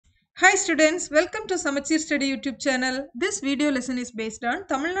Hi students, welcome to SAMACHEER STD YouTube channel. This video lesson is based on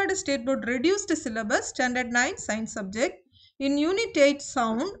Tamil Nadu State Board Reduced Syllabus Standard 9 Science subject. In Unit 8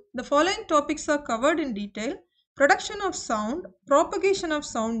 Sound, the following topics are covered in detail: production of sound, propagation of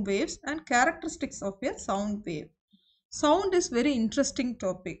sound waves, and characteristics of a sound wave. Sound is very interesting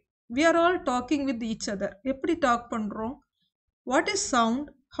topic. We are all talking with each other. எப்படி talk பண்றோம்? What is sound?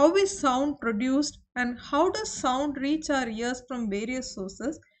 How is sound produced? And how does sound reach our ears from various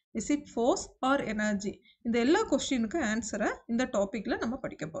sources? Is it force or energy? இந்த எல்லா கொஸ்டினுக்கு ஆன்சரை இந்த டாபிக்ல நம்ம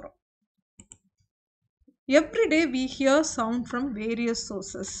படிக்க போறோம். Every day we hear sound from various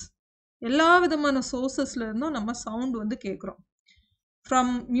sources. எல்லா விதமான சோர்சஸ்ல இருந்தும் நம்ம சவுண்ட் வந்து கேட்குறோம். From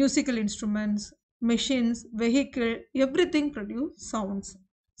musical instruments, machines, vehicle, everything produce sounds.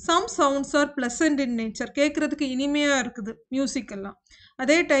 Some sounds are pleasant in nature. கேட்குறதுக்கு இனிமையா இருக்குது மியூசிக் எல்லாம்.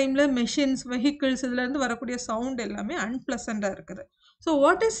 அதே டைம்ல மெஷின்ஸ், வெஹிக்கிள்ஸ் இதுல இருந்து வரக்கூடிய சவுண்ட் எல்லாமே அன்பிளசண்டா இருக்குது. ஸோ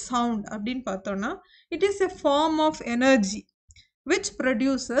வாட் இஸ் சவுண்ட் அப்படின்னு பார்த்தோம்னா, it is a form of energy which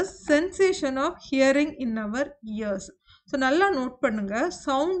produces sensation of hearing in our years. So நல்லா நோட் பண்ணுங்க,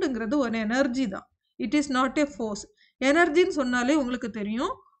 சவுண்டுங்கிறது ஒரு எனர்ஜி தான். It is not a force. எனர்ஜின்னு சொன்னாலே உங்களுக்கு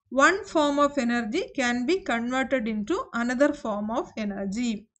தெரியும், one form of energy can be converted into another form of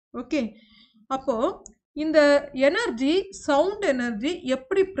energy. Okay, அப்போ இந்த energy, sound energy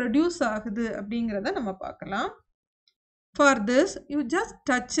எப்படி ப்ரொடியூஸ் ஆகுது அப்படிங்கிறத நம்ம பார்க்கலாம். For this, you just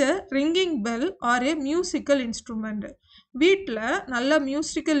touch a ringing bell or a musical instrument. வீட்டில் நல்ல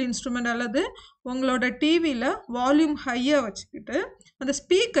மியூசிக்கல் இன்ஸ்ட்ருமெண்ட் அல்லது உங்களோட டிவியில் வால்யூம் ஹையாக வச்சுக்கிட்டு அந்த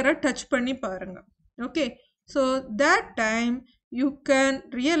ஸ்பீக்கரை டச் பண்ணி பாருங்க. Okay, so that time you can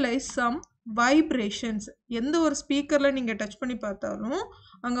realize some vibrations. எந்த ஒரு ஸ்பீக்கரில் நீங்கள் டச் பண்ணி பார்த்தாலும்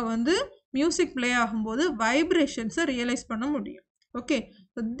அங்கே வந்து மியூசிக் ப்ளே ஆகும்போது வைப்ரேஷன்ஸை ரியலைஸ் பண்ண முடியும். Okay,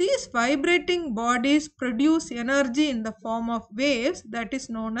 so these vibrating bodies produce energy in the form of waves that is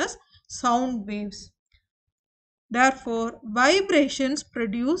known as sound waves. Therefore, vibrations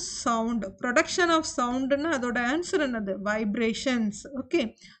produce sound. Production of sound na adoda answer another vibrations. Okay,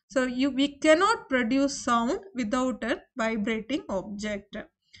 so we cannot produce sound without a vibrating object.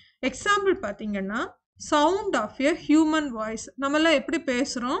 Example பார்த்தீங்கன்னா, sound of a human voice. நம்மலாம் எப்படி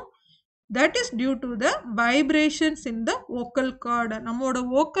பேசுறோம்? That is due to the vibrations in the vocal cord. நம்மோட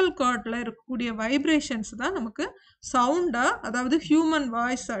vocal cordல இருக்கக்கூடிய vibrations தான் நமக்கு சவுண்டா, அதாவது human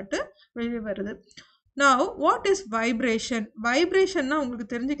voice ஆட்டு வெளியே வருது. Now, what is vibration? Vibration na உங்களுக்கு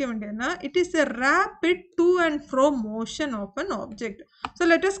தெரிஞ்சிக்க வேண்டியதுனா, it is a rapid to and fro motion of an object. So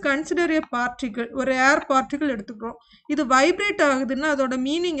let us consider a particle. ஒரு air particle எடுத்துக்கிறோம். இது vibrate ஆகுதுன்னா அதோட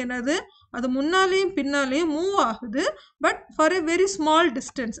மீனிங் என்னது? அது முன்னாலேயும் பின்னாலேயும் மூவ் ஆகுது, but for a very small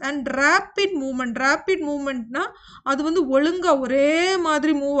distance. And rapid movement. Rapid மூவ்மெண்ட்னா அது வந்து ஒழுங்கா ஒரே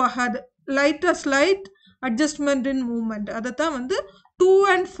மாதிரி மூவ் ஆகாது. லைட்டாக ஸ்லைட் அட்ஜஸ்ட்மெண்ட் இன் மூவ்மெண்ட். அதை தான் வந்து டூ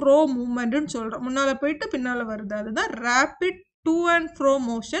அண்ட் ஃப்ரோ மூவ்மெண்ட்னு சொல்கிறோம். முன்னால் போயிட்டு பின்னால் வருது. அதுதான் rapid to and fro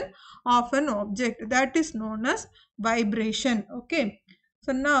motion of an object. That is known as vibration. Okay,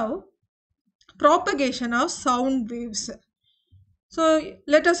 so now propagation of sound waves. So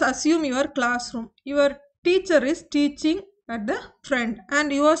let us assume your classroom. Your teacher is teaching at the front and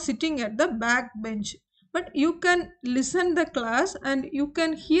you are sitting at the back bench. But you can listen the class and you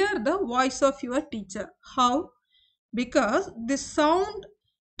can hear the voice of your teacher. How? Because the sound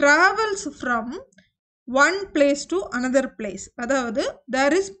travels from one place to another place. அதாவது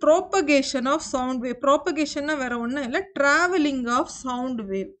there is propagation of sound wave. Propagation na வேற ஒண்ணும் இல்ல, traveling of sound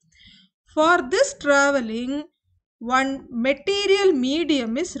wave. For this traveling, one material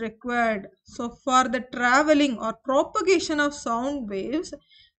medium is required. So for the traveling or propagation of sound waves,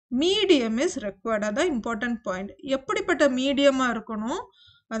 medium is required. That's the important point. எப்படிப்பட்ட மீடியமா இருக்கணும்?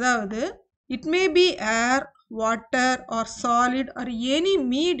 அதாவது it may be air, water or solid or any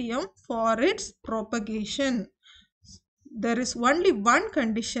medium for its propagation. There is only one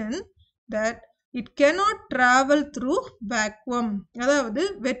condition, that it cannot travel through vacuum. அதாவது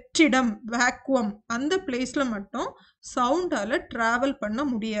வெற்றிடம், vacuum, அந்த பிளேஸ்ல மட்டும் சவுண்டால travel பண்ண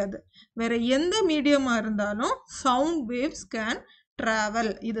முடியாது. வேற எந்த மீடியமா இருந்தாலும் சவுண்ட் வேவ்ஸ் கேன்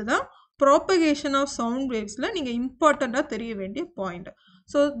டிராவல். இதுதான் propagation of sound wavesல நீங்க இம்பார்ட்டண்டா தெரிய வேண்டிய point.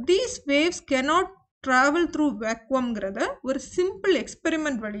 So these waves cannot travel through vacuumங்கிறத ஒரு சிம்பிள்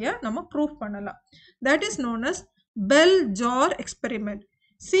எக்ஸ்பெரிமெண்ட் வழியா நம்ம ப்ரூவ் பண்ணலாம். That is known as bell jar experiment.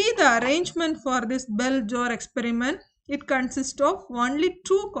 See the arrangement for this bell jar experiment. It consists of only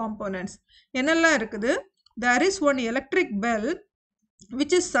two components. என்னெல்லாம் இருக்குது? There is one electric bell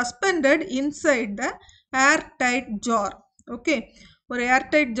which is suspended inside the airtight jar. Okay, ஒரு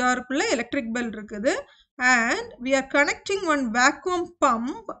airtight jar குள்ள electric bell இருக்குது, and we are connecting one vacuum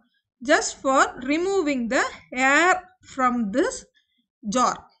pump just for removing the air from this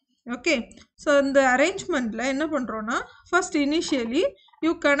jar. Okay, so in the arrangement la enna pandrona, first initially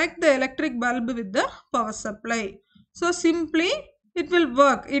you connect the electric bulb with the power supply. So simply it will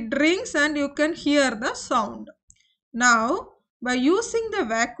work, it rings and you can hear the sound. Now by using the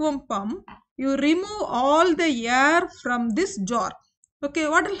vacuum pump you remove all the air from this jar. Okay,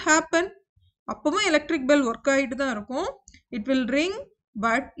 what will happen? அப்பவும் electric bell work ஆயிட்டு தான் இருக்கும். It will ring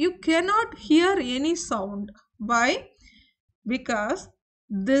but you cannot hear any sound. Why? Because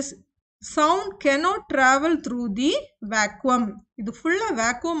this sound cannot travel through the vacuum. இது full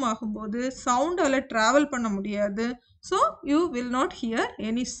vacuum ஆகும்போது sound ஆல travel பண்ண முடியாது. So you will not hear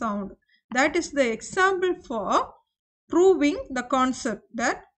any sound. That is the example for proving the concept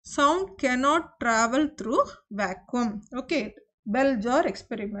that sound cannot travel through vacuum. Okay, bell jar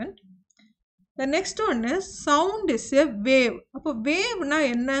experiment. The next one is sound is a wave. அப்போ wave na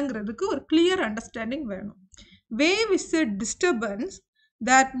என்னங்கிறதுக்கு ஒரு clear understanding வேணும். Wave is a disturbance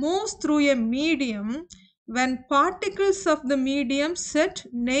that moves through a medium when particles of the medium set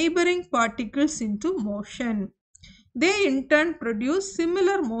neighboring particles into motion. They in turn produce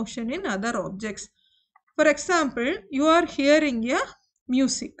similar motion in other objects. For example, you are hearing a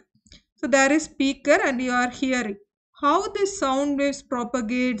music. So there is speaker and you are hearing. How this sound waves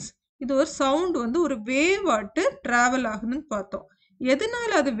propagates? இது ஒரு sound வந்து ஒரு wave ஆட்டு travel ஆகுதுன்னு பார்த்தோம். எதனால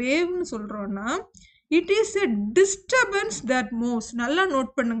அது wave னு சொல்றோம்னா, it is a disturbance that moves. நல்லா நோட்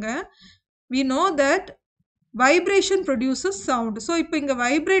பண்ணுங்க. We know that vibration produces sound. So இப்போ இங்க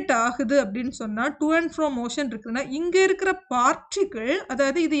vibrate ஆகுது அப்படின்னு சொன்னா to and fro motion இருக்குன்னா இங்க இருக்கிற particle,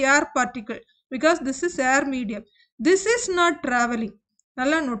 அதாவது இது air particle, because this is air medium, this is not traveling.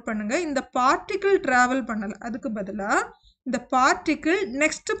 நல்லா நோட் பண்ணுங்க. இந்த particle travel பண்ணல, அதுக்கு பதிலா இந்த particle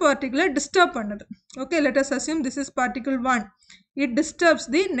next particle disturb பண்ணுது. Okay, let us assume this is particle 1. It disturbs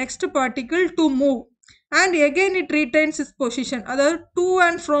the next particle to move and again it retains its position. அதாவது to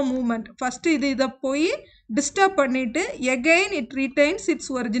and fro movement. First இதை போய் disturb பண்ணிட்டு again it retains its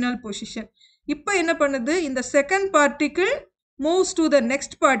original position. இப்போ என்ன பண்ணுது? இந்த second particle moves to the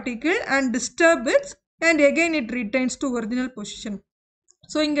next particle and disturb it and again it retains to original position.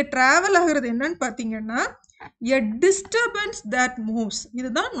 So இங்க travel ஆகிறது என்னன்னு பார்த்தீங்கன்னா a disturbance that moves.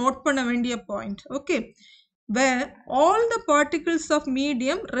 இதுதான் நோட் பண்ண வேண்டிய point. Okay, where all the particles of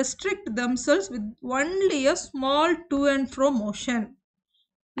medium restrict themselves with only a small to and fro motion.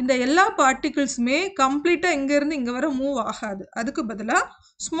 இந்த எல்லா particlesமே கம்ப்ளீட்டா இங்க இருந்து இங்க வர மூவ் ஆகாது. அதுக்கு பதிலா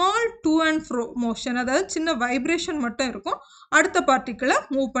small to and fro motion, அதாவது சின்ன வைப்ரேஷன் மட்டும் இருக்கும், அடுத்த பார்ட்டிகிளை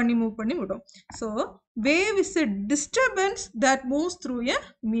மூவ் பண்ணி விடும். So wave is a disturbance that moves through a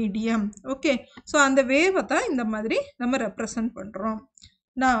medium. Okay, so அந்த wave தான் இந்த மாதிரி நம்ம ரெப்ரசன்ட் பண்றோம்.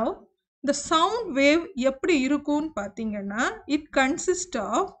 Now the sound wave எப்படி இருக்கும்னு பார்த்தீங்கன்னா, it consists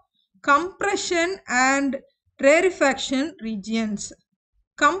of compression and rarefaction regions.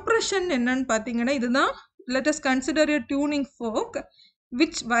 Compression என்னன்னு பார்த்தீங்கன்னா இதுதான், let us consider a tuning fork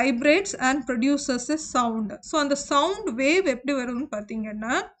which vibrates and produces a sound. So அந்த sound wave எப்படி வரும்னு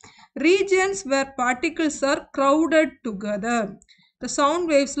பார்த்தீங்கன்னா, regions where particles are crowded together. The sound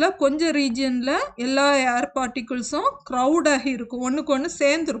wavesல கொஞ்சம் regionல எல்லா air particlesம் crowd ஆகி இருக்கும், ஒண்ணுக்கு ஒன்று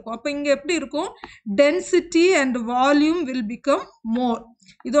சேர்ந்து இருக்கும். அப்போ இங்க எப்படி இருக்கும்? Density and volume will become more.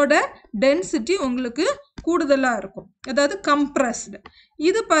 இதோட density உங்களுக்கு கூடுதலா இருக்கும், அதாவது compressed.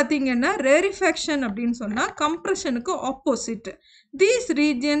 இது பார்த்தீங்கன்னா rarefaction அப்படின்னு சொன்னா compressionக்கு opposite. These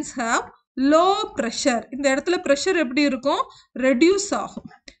regions have low pressure. இந்த இடத்துல pressure எப்படி இருக்கும்? Reduce ஆகும்.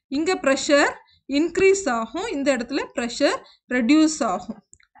 இங்க pressure increase ஆகும், இந்த இடத்துல pressure reduce ஆகும்.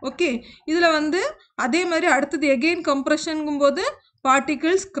 ஓகே, இதுல வந்து அதே மாதிரி அடுத்தது again compression போது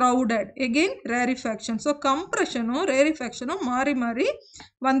particles crowded, again rarefaction. So compressionும் rarefaction மாறி மாறி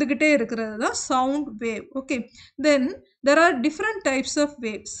வந்துகிட்டே இருக்கிறது தான் sound wave. Okay, then there are different types of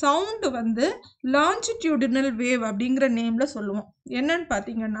wave. Sound வந்து longitudinal wave அப்படிங்கிற நேம்ல சொல்லுவோம். என்னன்னு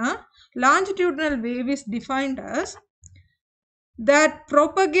பார்த்தீங்கன்னா, longitudinal wave is defined as that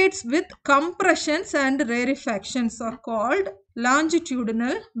propagates with compressions and rarefactions are called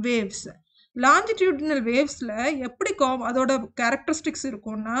longitudinal waves. Longitudinal wavesல எப்படி அதோட characteristics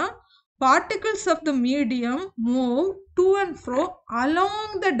இருக்கும்னா, particles of the medium move to and fro along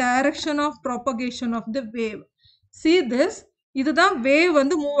the direction of propagation of the wave. See this, இதுதான் wave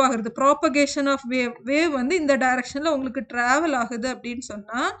வந்து move ஆகுறது, propagation of wave. Wave வந்து இந்த டைரக்ஷன்ல உங்களுக்கு travel ஆகுது அப்படின்னு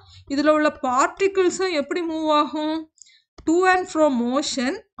சொன்னா, இதுல உள்ள particlesம் எப்படி மூவ் ஆகும்? To and fro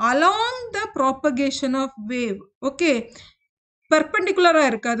motion along the propagation of wave. Okay, perpendicular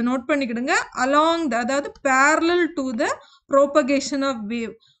இருக்காது, நோட் பண்ணிக்கிடுங்க. along the, அதாவது parallel to the propagation of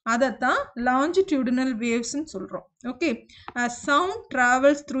wave, அதத்தான் longitudinal waves ன்னு சொல்றோம். Okay, as sound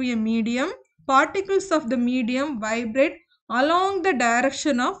travels through a medium, particles of the medium vibrate along the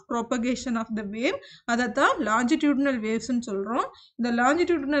direction of propagation of the wave. அதைத்தான் longitudinal waves ன்னு சொல்கிறோம். இந்த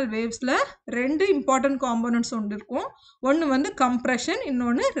longitudinal wavesல ரெண்டு important components ஒன்று இருக்கும். ஒன்று வந்து compression,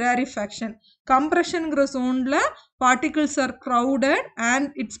 இன்னொன்று rarefaction. compressionங்கிற zoneல particles are crowded and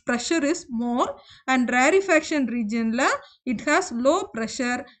its pressure is more, and rarefaction regionல it has low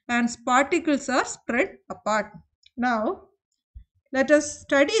pressure and particles are spread apart. Now let us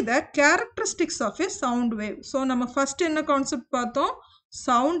study the characteristics of a sound wave. So நம்ம first என்ன concept பார்த்தோம்?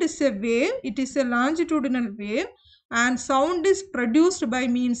 Sound is a wave. It is a longitudinal wave and sound is produced by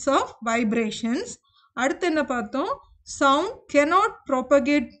means of vibrations. அடுத்து என்ன பார்த்தோம்? Sound cannot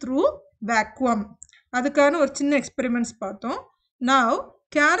propagate through vacuum. அதுக்கான ஒரு சின்ன experiments பார்த்தோம். Now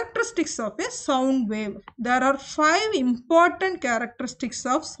characteristics of a sound wave. There are 5 important characteristics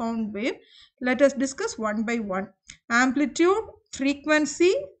of sound wave. Let us discuss one by one. Amplitude, frequency,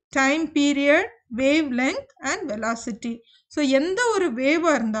 time period, wavelength and velocity. So எந்த ஒரு wave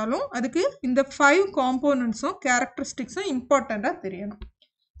இருந்தாலும் அதுக்கு இந்த 5 components characteristics important தெரியணும்.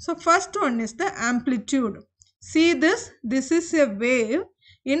 So first one is the amplitude. See this is a wave.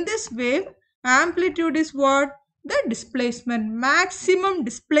 In this wave, amplitude is what? The displacement, maximum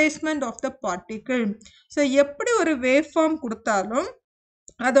displacement of the particle. So எப்படி ஒரு waveform கொடுத்தாலும்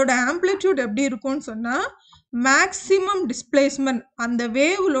அதோட amplitude எப்படி இருக்கும்னு சொன்னா maximum displacement, அந்த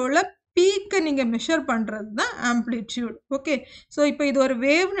waveல உள்ள பீக்கை நீங்கள் மெஷர் பண்ணுறது தான் ஆம்ப்ளிடியூட். ஓகே, ஸோ இப்போ இது ஒரு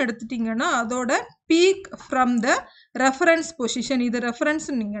வேவ்னு எடுத்துட்டிங்கன்னா அதோட peak from the reference position, இது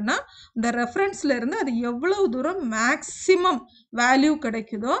ரெஃபரன்ஸ்னிங்கன்னா இந்த ரெஃபரன்ஸ்லேருந்து அது எவ்வளோ தூரம் மேக்ஸிமம் வேல்யூ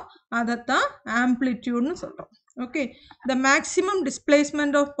கிடைக்குதோ அதைத்தான் ஆம்ப்ளிடியூட்னு சொல்கிறோம். Okay, the maximum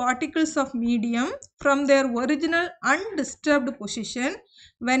displacement of particles of medium from their original undisturbed position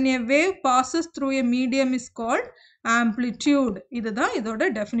when a wave passes through a medium is called amplitude. இதுதான் இதோட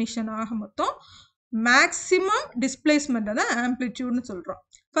definition ஆக மொத்தம். maximum displacement தான் amplitude னு சொல்றோம்.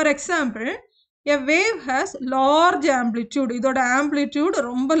 For example, a wave has large amplitude. இதோட amplitude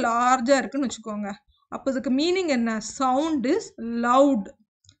ரொம்ப large இருக்குன்னு வச்சுக்கோங்க. அப்போ இதுக்கு மீனிங் என்ன? sound is loud,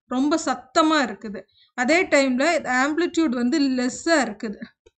 ரொம்ப சத்தமா இருக்குது. அதே டைம்ல ஆம்ப்ளிடியூட் வந்து லெஸ்ஸா இருக்குது,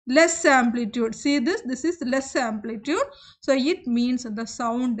 less amplitude. See this is less amplitude, so it means the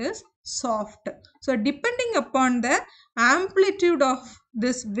sound is soft. So depending upon the amplitude of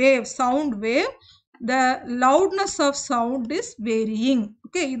this wave, sound wave, the loudness of sound is varying.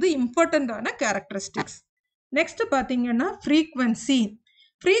 Okay, இது important ஆன characteristics. Next பாத்தீங்கன்னா frequency.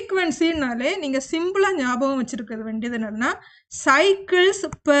 ஃப்ரீக்வன்சினாலே நீங்கள் சிம்பிளாக ஞாபகம் வச்சுருக்கிறது வேண்டியது என்னென்னா cycles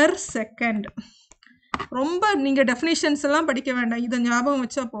per second. ரொம்ப நீங்கள் டெஃபினிஷன்ஸ் எல்லாம் படிக்க வேண்டாம், இதை ஞாபகம்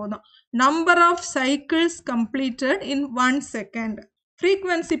வச்சா போதும். Number of cycles completed in 1 second.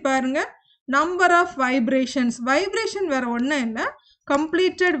 Frequency பாருங்கள், நம்பர் ஆஃப் வைப்ரேஷன்ஸ், வைப்ரேஷன் வேறு ஒன்றும் இல்லை,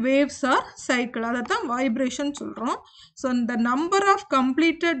 completed waves are cycle, அதை தான் வைப்ரேஷன் சொல்கிறோம். ஸோ இந்த number of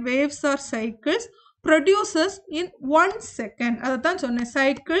completed waves are cycles produces in 1 second, அதை தான் சொன்னேன்,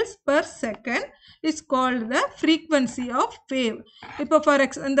 cycles per second is called the frequency of wave. இப்போ ஃபார்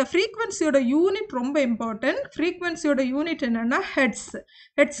இந்த ஃப்ரீக்வன்சியோட யூனிட் ரொம்ப இம்பார்ட்டன்ட். ஃப்ரீக்வன்சியோட யூனிட் என்னென்னா ஹெட்ஸ்.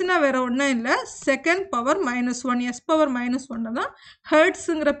 ஹெட்ஸ்னா வேற ஒன்றும் இல்லை, செகண்ட் பவர் -1, எஸ் பவர் -1 தான்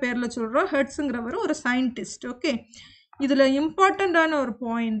ஹெர்ட்ஸுங்கிற பேரில் சொல்கிறோம். ஹெர்ட்ஸுங்கிறவர் ஒரு சயின்டிஸ்ட். ஓகே, இதில் இம்பார்ட்டண்ட்டான ஒரு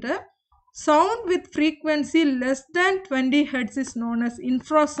point, sound with frequency less than 20 hertz is known as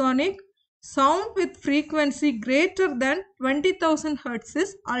infrasonic. Sound with frequency greater than 20,000 hertz is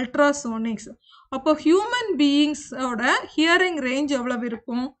ultrasonics. அப்போ human beings ஓட hearing range எவ்வளவு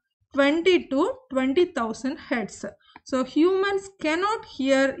இருக்கும்? 20 to 20,000 hertz. So humans cannot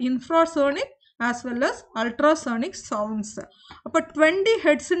hear infrasonic as well as ultrasonic sounds. அப்போ 20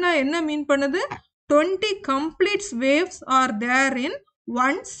 hertzனா என்ன மீன் பண்ணுது? 20 complete waves are there in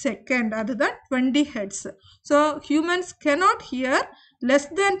 1 second. அதுதான் 20 hertz. So humans cannot hear less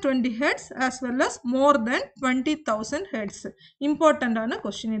than 20 hertz as well as more than 20,000 hertz. Important ஆன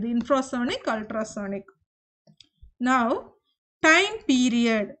question இது, infrasonic, ultrasonic. Now time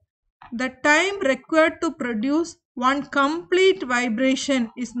period. The time required to produce one complete vibration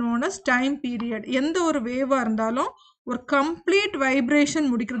is known as time period. எந்த ஒரு வேவா இருந்தாலும் ஒரு complete vibration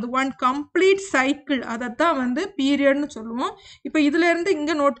முடிக்கிறது, one complete cycle, அதைத்தான் வந்து பீரியட்னு சொல்லுவோம். இப்போ இதுல இருந்து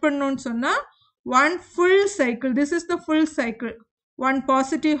இங்கே நோட் பண்ணோன்னு சொன்னால் one full cycle, this is the full cycle, one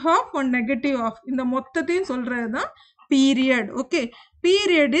positive half, one negative half, இந்த மொத்தத்தையும் சொல்கிறது தான் period. Okay,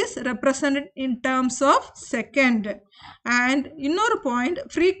 period is represented in terms of second. And இன்னொரு point,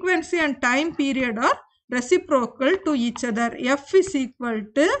 frequency and time period R reciprocal to each other. F is equal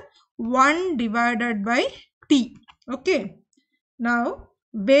to 1 divided by T. Okay. Now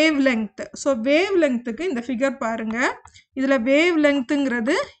wavelength. So wavelength க்கு இந்த figure பாருங்க. இதுல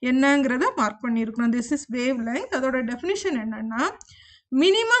wavelengthங்கிறது என்னங்கறத mark பண்ணிருக்கணும். This is wavelength. அதோட definition என்னன்னா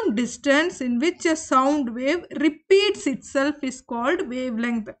minimum distance in which a sound wave repeats itself is called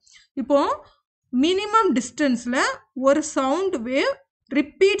wavelength. இப்போ minimum distanceல ஒரு sound wave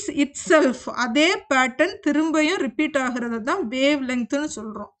repeats itself, அதே pattern திரும்பியும் repeat ஆகிறது தான் wavelength னு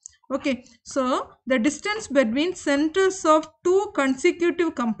சொல்றோம். Okay, so the distance between centers of two consecutive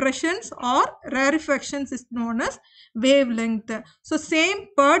compressions or rarefactions is known as wavelength. So same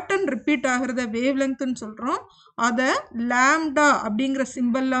pattern repeat ஆகிறத wavelength னு சொல்றோம். அத lambda அப்படிங்கிற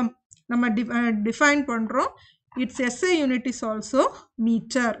சிம்பல்ல நம்ம define பண்றோம். Its SI unit is also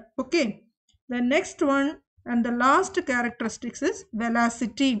meter. Okay, the next one and the last characteristics is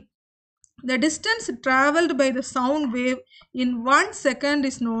velocity. The distance traveled by the sound wave in 1 second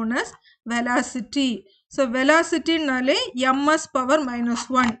is known as velocity. So velocity nale ms power minus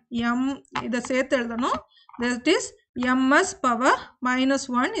 1. M இத சேர்த்து எழுதணும். That is ms power minus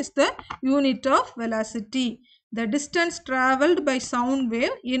 1 is the unit of velocity. The distance traveled by sound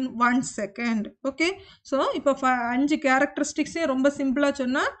wave in 1 second. Okay, so இப்போ 5 characteristics ரொம்ப சிம்பிளா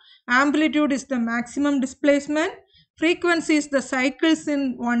சொன்னா amplitude is the maximum displacement, frequency is the cycles in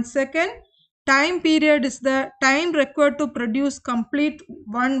 1 second, time period is the time required to produce complete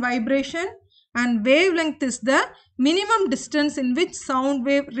one vibration, and wavelength is the minimum distance in which sound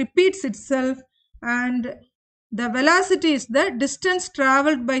wave repeats itself, and the velocity is the distance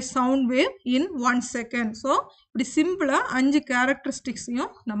traveled by sound wave in 1 second. So இப்படி சிம்பிளா 5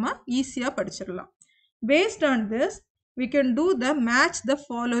 characteristics-யும் நம்ம ஈஸியா படிச்சிடலாம். Based on this we can do the match the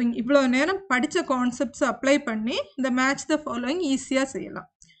following. இவ்வளவு நேரம் படிச்ச concepts apply பண்ணி இந்த match the following ஈஸியா செய்யலாம்.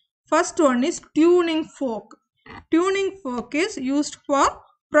 First one is tuning fork. Tuning fork is used for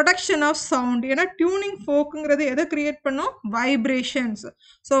production of sound. ஏன்னா tuning forkங்கிறது எதை create பண்ணும்? Vibrations.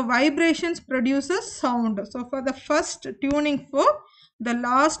 So vibrations produces sound. So for the first tuning fork, the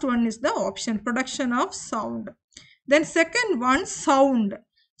last one is the option, production of sound. Then second one, sound.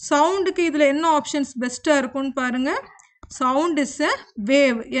 Soundக்கு இதுல என்ன options பெஸ்டா இருக்கும்னு பாருங்க. Sound is a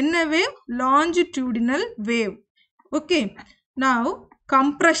wave. என்ன wave? Longitudinal wave. Okay. Now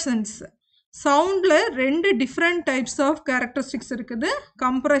compressions. Soundல ரெண்டு different types of characteristics இருக்குது.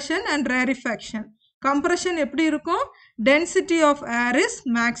 Compression and rarefaction. Compression எப்படி இருக்கும்? Density of air is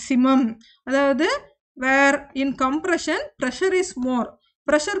maximum. அதாவது where in compression pressure is more.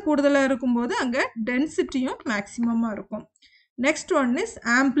 Pressure கூடுதலா இருக்கும்போது அங்க densityயும் maximum இருக்கும். Next one is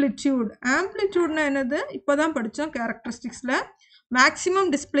amplitude. Amplitude na என்னது? இப்போதான் படிச்சோம் characteristicsல. Maximum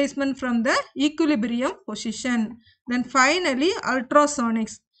displacement from the equilibrium position. Then finally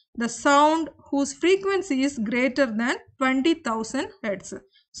ultrasonics. The sound whose frequency is greater than 20,000 Hz.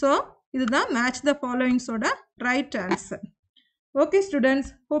 So இதுதான் match the following soda right answer. Okay students,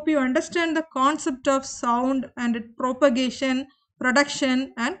 hope you understand the concept of sound and its propagation, production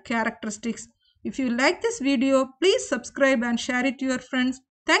and characteristics. If you like this video, please subscribe and share it to your friends.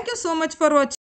 Thank you so much for watching.